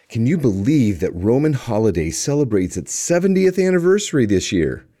Can you believe that Roman Holiday celebrates its 70th anniversary this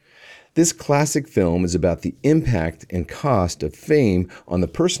year? This classic film is about the impact and cost of fame on the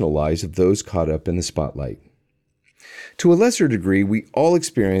personal lives of those caught up in the spotlight. To a lesser degree, we all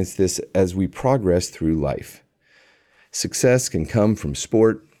experience this as we progress through life. Success can come from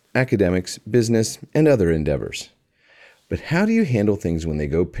sport, academics, business, and other endeavors. But how do you handle things when they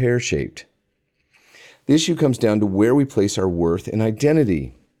go pear-shaped? The issue comes down to where we place our worth and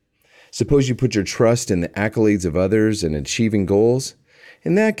identity. Suppose you put your trust in the accolades of others and achieving goals.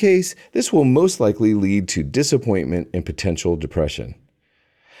 In that case, this will most likely lead to disappointment and potential depression.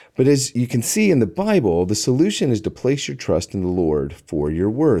 But as you can see in the Bible, the solution is to place your trust in the Lord for your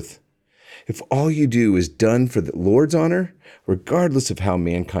worth. If all you do is done for the Lord's honor, regardless of how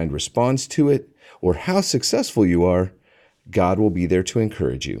mankind responds to it or how successful you are, God will be there to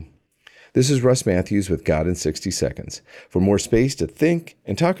encourage you. This is Russ Matthews with God in 60 Seconds. For more space to think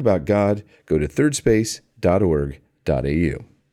and talk about God, go to thirdspace.org.au.